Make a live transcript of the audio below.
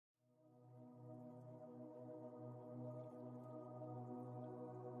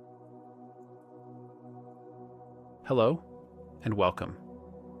Hello, and welcome.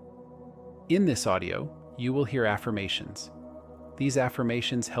 In this audio, you will hear affirmations. These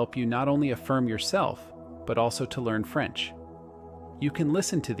affirmations help you not only affirm yourself, but also to learn French. You can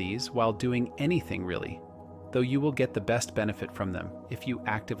listen to these while doing anything really, though you will get the best benefit from them if you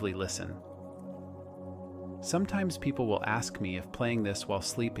actively listen. Sometimes people will ask me if playing this while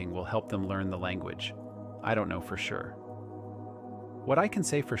sleeping will help them learn the language. I don't know for sure. What I can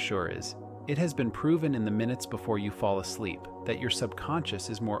say for sure is, it has been proven in the minutes before you fall asleep that your subconscious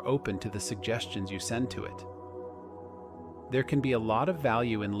is more open to the suggestions you send to it. There can be a lot of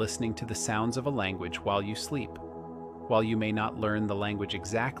value in listening to the sounds of a language while you sleep. While you may not learn the language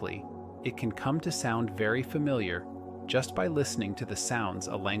exactly, it can come to sound very familiar just by listening to the sounds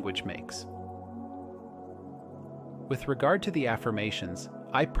a language makes. With regard to the affirmations,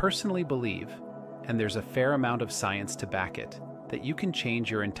 I personally believe, and there's a fair amount of science to back it, that you can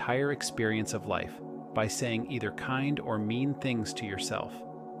change your entire experience of life by saying either kind or mean things to yourself.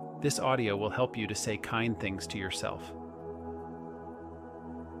 This audio will help you to say kind things to yourself.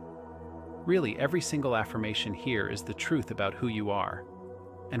 Really, every single affirmation here is the truth about who you are,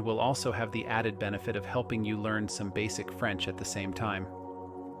 and will also have the added benefit of helping you learn some basic French at the same time.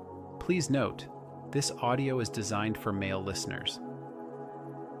 Please note, this audio is designed for male listeners.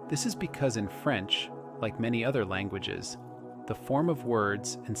 This is because in French, like many other languages, the form of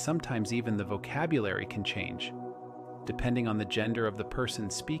words and sometimes even the vocabulary can change, depending on the gender of the person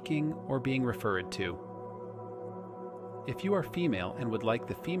speaking or being referred to. If you are female and would like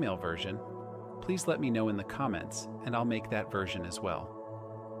the female version, please let me know in the comments and I'll make that version as well.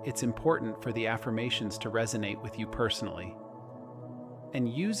 It's important for the affirmations to resonate with you personally, and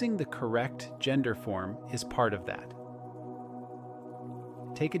using the correct gender form is part of that.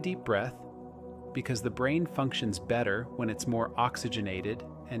 Take a deep breath, because the brain functions better when it's more oxygenated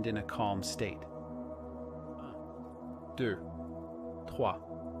and in a calm state. 1, 2, 3, 4,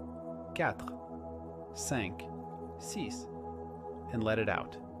 5, 6, and let it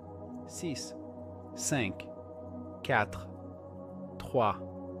out. 6, 5, 4, 3,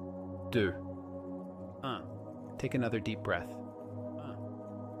 2, 1. Take another deep breath.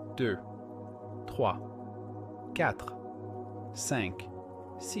 1, 2, 3, 4, 5,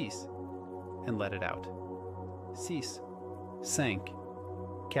 6, and let it out. 6, 5, 4,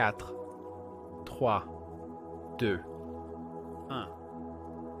 3, 2, 1.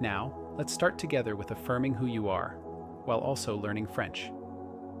 Now, let's start together with affirming who you are, while also learning French.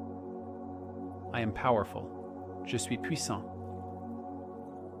 I am powerful. Je suis puissant.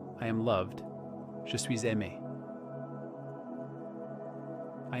 I am loved. Je suis aimé.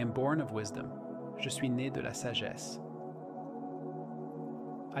 I am born of wisdom. Je suis né de la sagesse.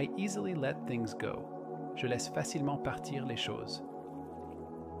 I easily let things go. Je laisse facilement partir les choses.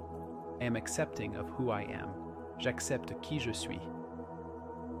 I am accepting of who I am. J'accepte qui je suis.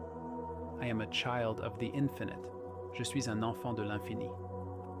 I am a child of the infinite. Je suis un enfant de l'infini.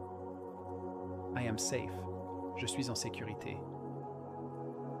 I am safe. Je suis en sécurité.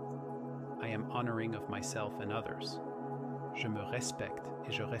 I am honoring of myself and others. Je me respecte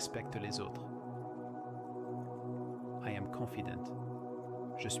et je respecte les autres. I am confident.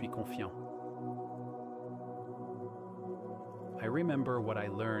 Je suis confiant. I remember what I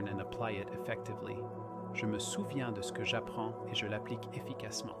learn and apply it effectively. Je me souviens de ce que j'apprends et je l'applique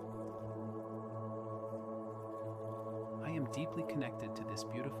efficacement. I am deeply connected to this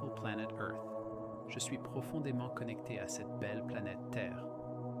beautiful planet Earth. Je suis profondément connecté à cette belle planète Terre.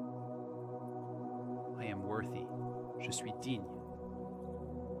 I am worthy. Je suis digne.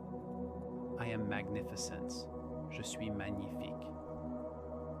 I am magnificence. Je suis magnifique.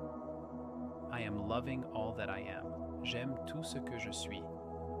 I am loving all that I am. J'aime tout ce que je suis.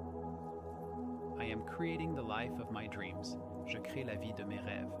 I am creating the life of my dreams. Je crée la vie de mes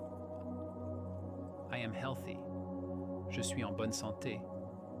rêves. I am healthy. Je suis en bonne santé.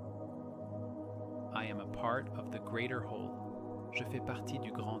 I am a part of the greater whole. Je fais partie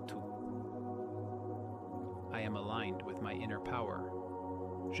du grand tout. I am aligned with my inner power.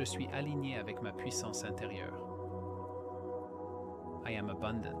 Je suis aligné avec ma puissance intérieure. I am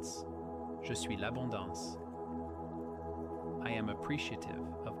abundance. Je suis l'abondance. I am appreciative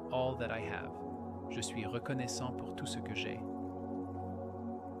of all that I have. Je suis reconnaissant pour tout ce que j'ai.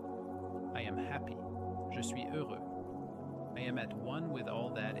 I am happy. Je suis heureux. I am at one with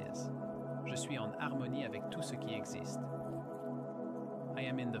all that is. Je suis en harmonie avec tout ce qui existe. I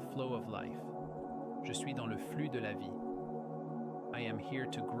am in the flow of life. Je suis dans le flux de la vie. I am here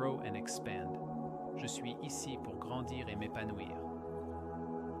to grow and expand. Je suis ici pour grandir et m'épanouir.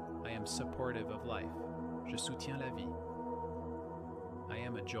 I am supportive of life. Je soutiens la vie. I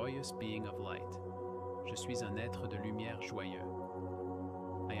am a joyous being of light. je suis un être de lumière joyeux.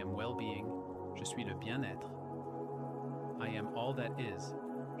 I am well-being, je suis le bien-être. I am all that is,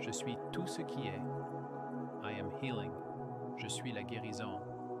 je suis tout ce qui est. I am healing, je suis la guérison.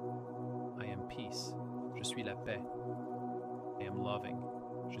 I am peace, je suis la paix. I am loving,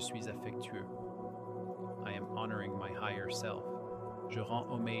 je suis affectueux. I am honoring my higher self, je rends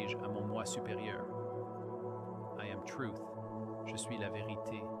hommage à mon moi supérieur. I am truth, je suis la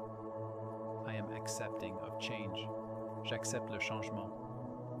vérité. I am accepting of change, j'accepte le changement.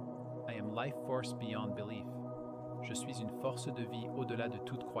 I am life force beyond belief, je suis une force de vie au-delà de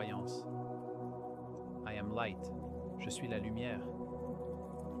toute croyance. I am light, je suis la lumière.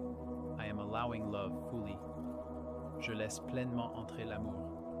 I am allowing love fully, je laisse pleinement entrer l'amour.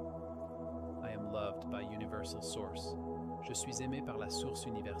 I am loved by universal source, je suis aimé par la source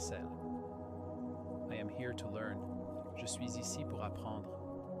universelle. I am here to learn, je suis ici pour apprendre.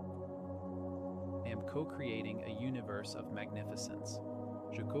 I am co-creating a universe of magnificence,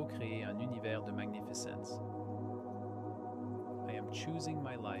 je co-crée un univers de magnificence. I am choosing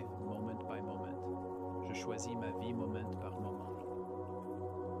my life moment by moment, je choisis ma vie moment par moment.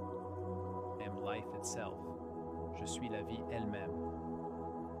 I am life itself, je suis la vie elle-même.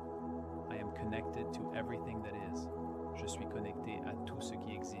 I am connected to everything that is, je suis connecté à tout ce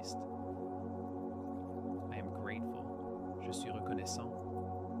qui existe. I am grateful, je suis reconnaissant.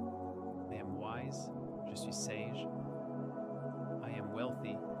 I am wise, je suis sage. I am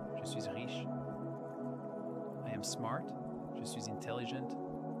wealthy, je suis riche. I am smart, je suis intelligent.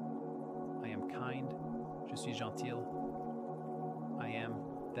 I am kind, je suis gentil. I am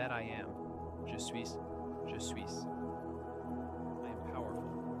that I am, je suis, je suis. I am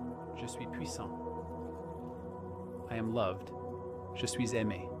powerful, je suis puissant. I am loved, je suis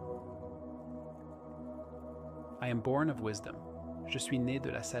aimé. I am born of wisdom, je suis né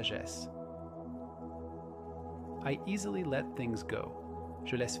de la sagesse. I easily let things go,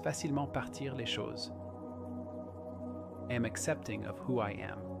 je laisse facilement partir les choses. I am accepting of who I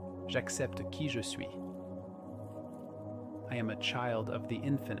am, j'accepte qui je suis. I am a child of the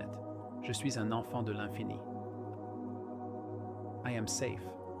infinite, je suis un enfant de l'infini. I am safe,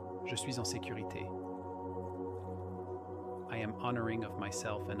 je suis en sécurité. I am honoring of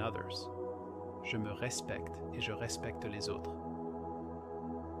myself and others. Je me respecte et je respecte les autres.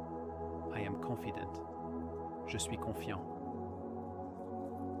 I am confident. Je suis confiant.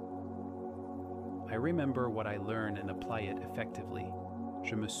 I remember what I learn and apply it effectively.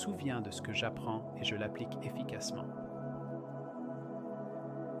 Je me souviens de ce que j'apprends et je l'applique efficacement.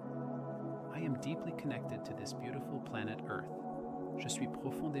 I am deeply connected to this beautiful planet Earth. Je suis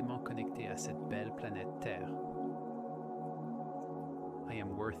profondément connecté à cette belle planète Terre. I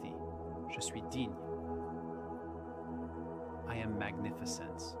am worthy. Je suis digne. I am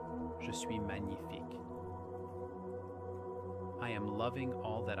magnificence. Je suis magnifique. I am loving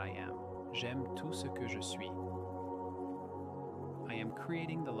all that I am. J'aime tout ce que je suis. I am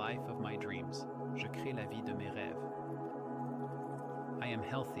creating the life of my dreams. Je crée la vie de mes rêves. I am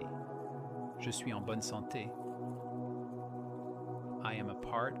healthy. Je suis en bonne santé. I am a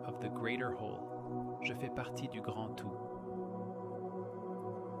part of the greater whole. Je fais partie du grand tout.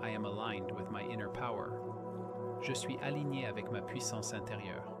 I am aligned with my inner power. Je suis aligné avec ma puissance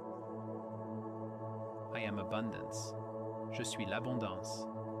intérieure. I am abundance. Je suis l'abondance.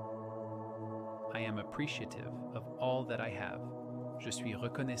 I am appreciative of all that I have. Je suis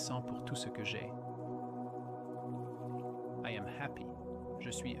reconnaissant pour tout ce que j'ai. I am happy.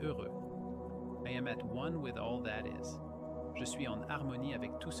 Je suis heureux. I am at one with all that is. Je suis en harmonie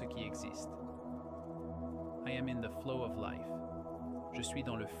avec tout ce qui existe. I am in the flow of life. Je suis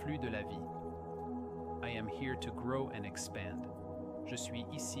dans le flux de la vie. I am here to grow and expand. Je suis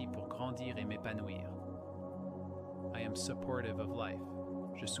ici pour grandir et m'épanouir. I am supportive of life.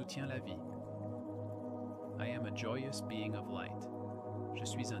 Je soutiens la vie. I am a joyous being of light. Je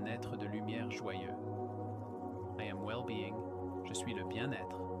suis un être de lumière joyeux. I am well-being. Je suis le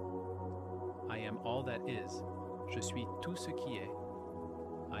bien-être. I am all that is. Je suis tout ce qui est.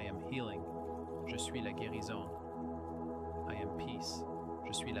 I am healing. Je suis la guérison. I am peace.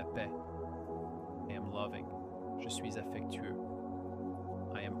 Je suis la paix. I am loving. Je suis affectueux.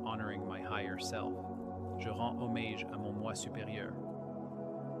 I am honoring my higher self. Je rends hommage à mon moi supérieur.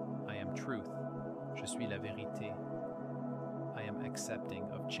 I am truth. Je suis la vérité. I am accepting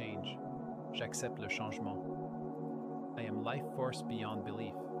of change. J'accepte le changement. I am life force beyond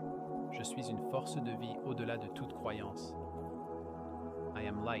belief. Je suis une force de vie au-delà de toute croyance. I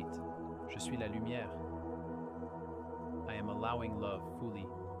am light. Je suis la lumière. I am allowing love fully.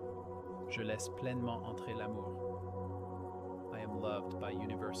 Je laisse pleinement entrer l'amour. I am loved by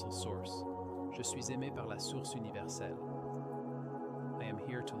universal source. Je suis aimé par la source universelle. I am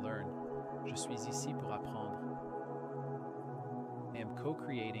here to learn. Je suis ici pour apprendre. I am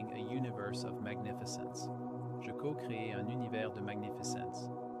co-creating a universe of magnificence. Je co-crée un univers de magnificence.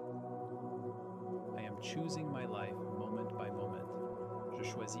 I am choosing my life moment by moment. Je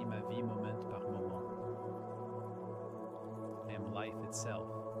choisis ma vie moment par moment. I am life itself.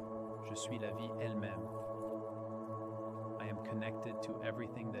 Je suis la vie elle-même. I am connected to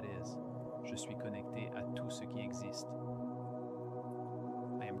everything that is. Je suis connecté à tout ce qui existe.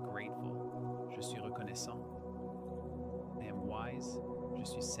 I am grateful. Je suis reconnaissant. I am wise. Je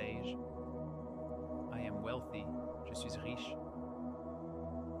suis sage. I am wealthy. Je suis riche.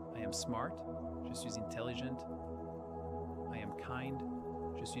 I am smart. Je suis intelligent. I am kind.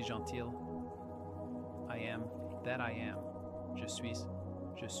 Je suis gentil. I am that I am. Je suis.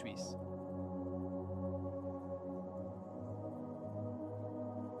 Je suis.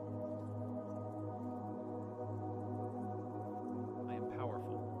 I am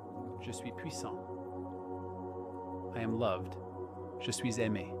powerful. Je suis puissant. I am loved. Je suis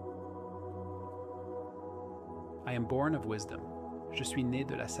aimé. I am born of wisdom. Je suis né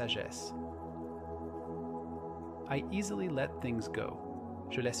de la sagesse. I easily let things go.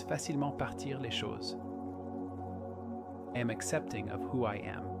 Je laisse facilement partir les choses. I am accepting of who I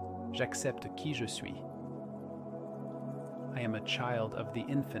am. J'accepte qui je suis. I am a child of the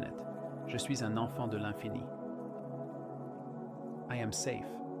infinite. Je suis un enfant de l'infini. I am safe.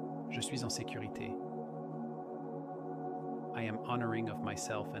 Je suis en sécurité. I am honoring of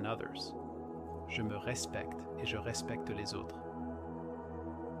myself and others. Je me respecte et je respecte les autres.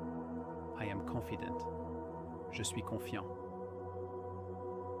 I am confident. Je suis confiant.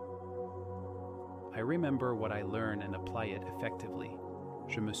 I remember what I learn and apply it effectively.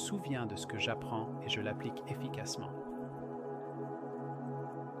 Je me souviens de ce que j'apprends et je l'applique efficacement.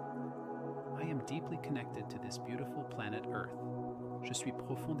 I am deeply connected to this beautiful planet Earth. Je suis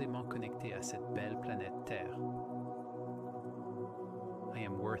profondément connecté à cette belle planète Terre. I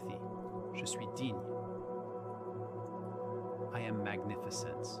am worthy. Je suis digne. I am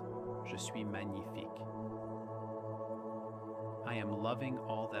magnificence. Je suis magnifique. I am loving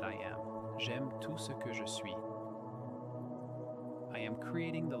all that I am. J'aime tout ce que je suis. I am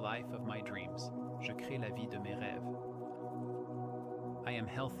creating the life of my dreams. Je crée la vie de mes rêves. I am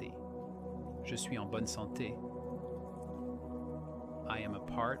healthy. Je suis en bonne santé. I am a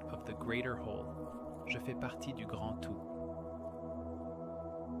part of the greater whole. Je fais partie du grand tout.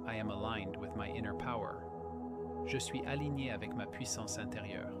 I am aligned with my inner power. Je suis aligné avec ma puissance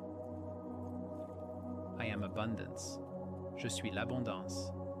intérieure. I am abundance. Je suis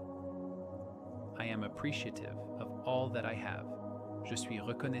l'abondance. I am appreciative of all that I have. Je suis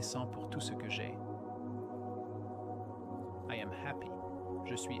reconnaissant pour tout ce que j'ai. I am happy.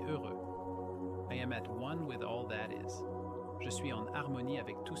 Je suis heureux. I am at one with all that is. Je suis en harmonie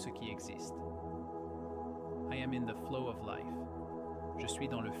avec tout ce qui existe. I am in the flow of life. Je suis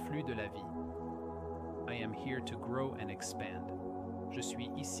dans le flux de la vie. I am here to grow and expand. Je suis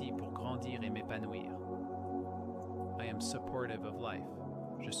ici pour grandir et m'épanouir. I am supportive of life.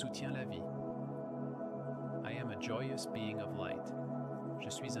 Je soutiens la vie. I am a joyous being of light. Je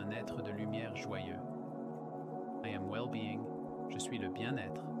suis un être de lumière joyeux. I am well-being. Je suis le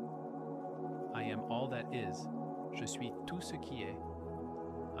bien-être. I am all that is. Je suis tout ce qui est.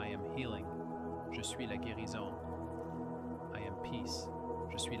 I am healing. Je suis la guérison. I am peace.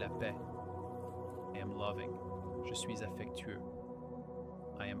 Je suis la paix. I am loving. Je suis affectueux.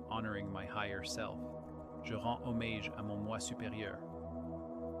 I am honoring my higher self. Je rends hommage à mon moi supérieur.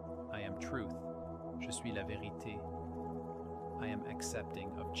 I am truth. Je suis la vérité. I am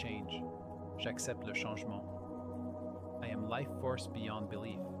accepting of change. J'accepte le changement. I am life force beyond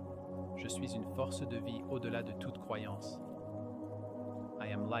belief. Je suis une force de vie au-delà de toute croyance. I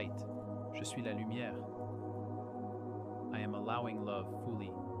am light. Je suis la lumière. I am allowing love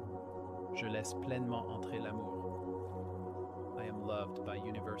fully. Je laisse pleinement entrer l'amour. I am loved by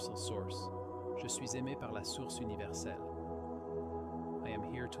universal source. Je suis aimé par la source universelle. I am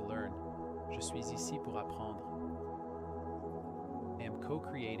here to learn. Je suis ici pour apprendre. I am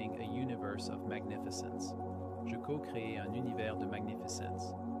co-creating a universe of magnificence. Je co-crée un univers de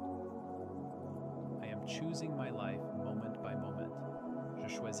magnificence. I am choosing my life moment by moment. Je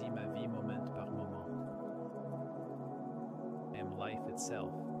choisis ma vie moment par moment. I am life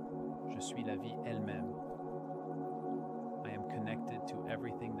itself. Je suis la vie elle-même. I am connected to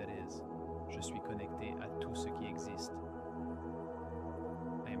everything that is. Je suis connecté à tout ce qui existe.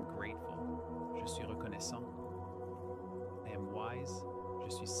 I am grateful. Je suis reconnaissant. I am wise. Je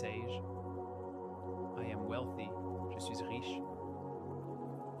suis sage. I am wealthy. Je suis riche.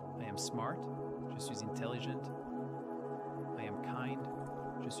 I am smart, je suis intelligent. I am kind,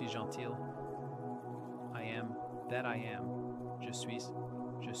 je suis gentil. I am that I am, je suis,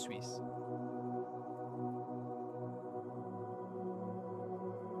 je suis.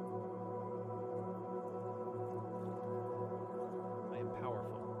 I am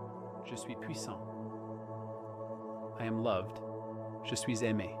powerful, je suis puissant. I am loved, je suis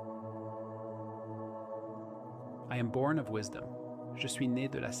aimé. I am born of wisdom, je suis né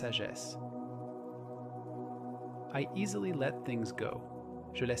de la sagesse. I easily let things go,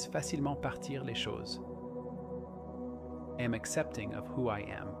 je laisse facilement partir les choses. I am accepting of who I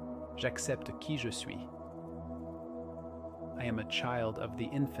am, j'accepte qui je suis. I am a child of the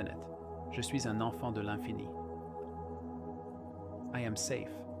infinite, je suis un enfant de l'infini. I am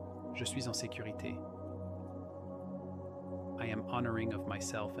safe, je suis en sécurité. I am honoring of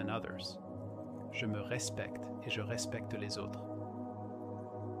myself and others. Je me respecte et je respecte les autres.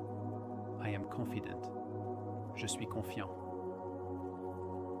 I am confident. Je suis confiant.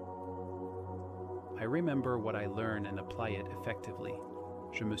 I remember what I learn and apply it effectively.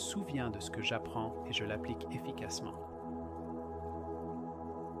 Je me souviens de ce que j'apprends et je l'applique efficacement.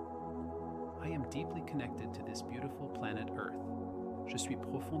 I am deeply connected to this beautiful planet Earth. Je suis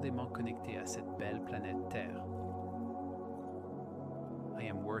profondément connecté à cette belle planète Terre. I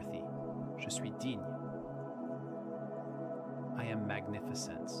am worthy. Je suis digne. I am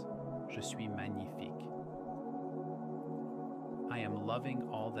magnificence. Je suis magnifique. I am loving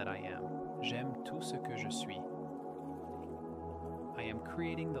all that I am. J'aime tout ce que je suis. I am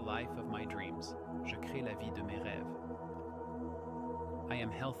creating the life of my dreams. Je crée la vie de mes rêves. I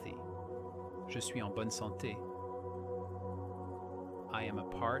am healthy. Je suis en bonne santé. I am a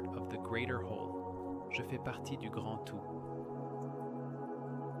part of the greater whole. Je fais partie du grand tout.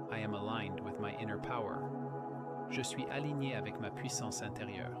 I am aligned with my inner power. Je suis aligné avec ma puissance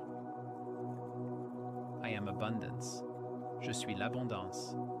intérieure. I am abundance. Je suis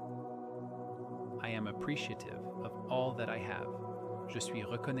l'abondance. I am appreciative of all that I have. Je suis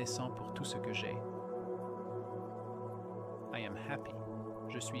reconnaissant pour tout ce que j'ai. I am happy.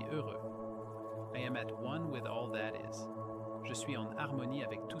 Je suis heureux. I am at one with all that is. Je suis en harmonie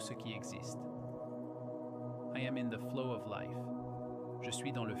avec tout ce qui existe. I am in the flow of life. Je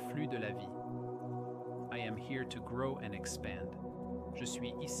suis dans le flux de la vie. I am here to grow and expand. Je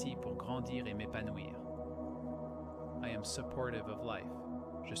suis ici pour grandir et m'épanouir. I am supportive of life.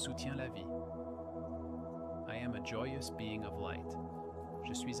 Je soutiens la vie. I am a joyous being of light.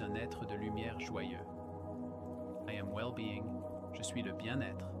 Je suis un être de lumière joyeux. I am well-being. Je suis le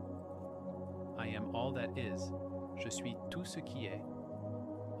bien-être. I am all that is. Je suis tout ce qui est.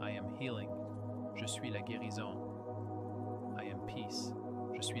 I am healing. Je suis la guérison. I am peace.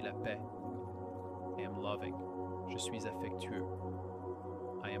 Je suis la paix. I am loving. Je suis affectueux.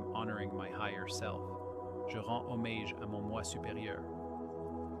 I am honoring my higher self. Je rends hommage à mon moi supérieur.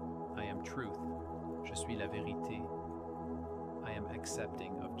 I am truth. Je suis la vérité. I am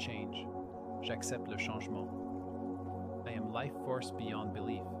accepting of change. J'accepte le changement. I am life force beyond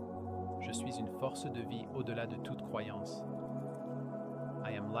belief. Je suis une force de vie au-delà de toute croyance.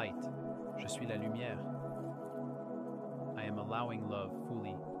 I am light. Je suis la lumière. I am allowing love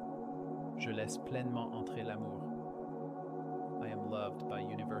fully. Je laisse pleinement entrer l'amour. I am loved by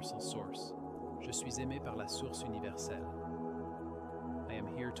universal source. Je suis aimé par la source universelle. I am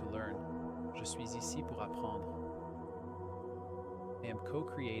here to learn. Je suis ici pour apprendre. I am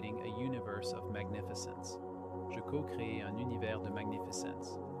co-creating a universe of magnificence. Je co-crée un univers de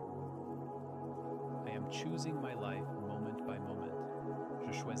magnificence. I am choosing my life moment by moment.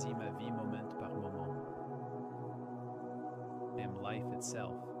 Je choisis ma vie moment par moment. I am life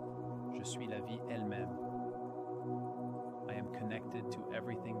itself. Je suis la vie elle-même. I am connected to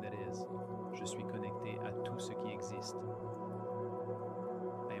everything that is. Je suis connecté à tout ce qui existe.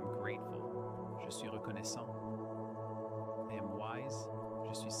 I am grateful. Je suis reconnaissant. I am wise.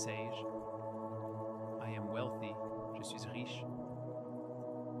 Je suis sage. I am wealthy. Je suis riche.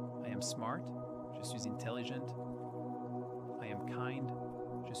 I am smart. Je suis intelligent. I am kind.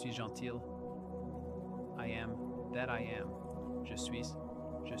 Je suis gentil. I am that I am. Je suis,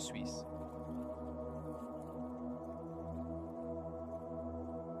 je suis.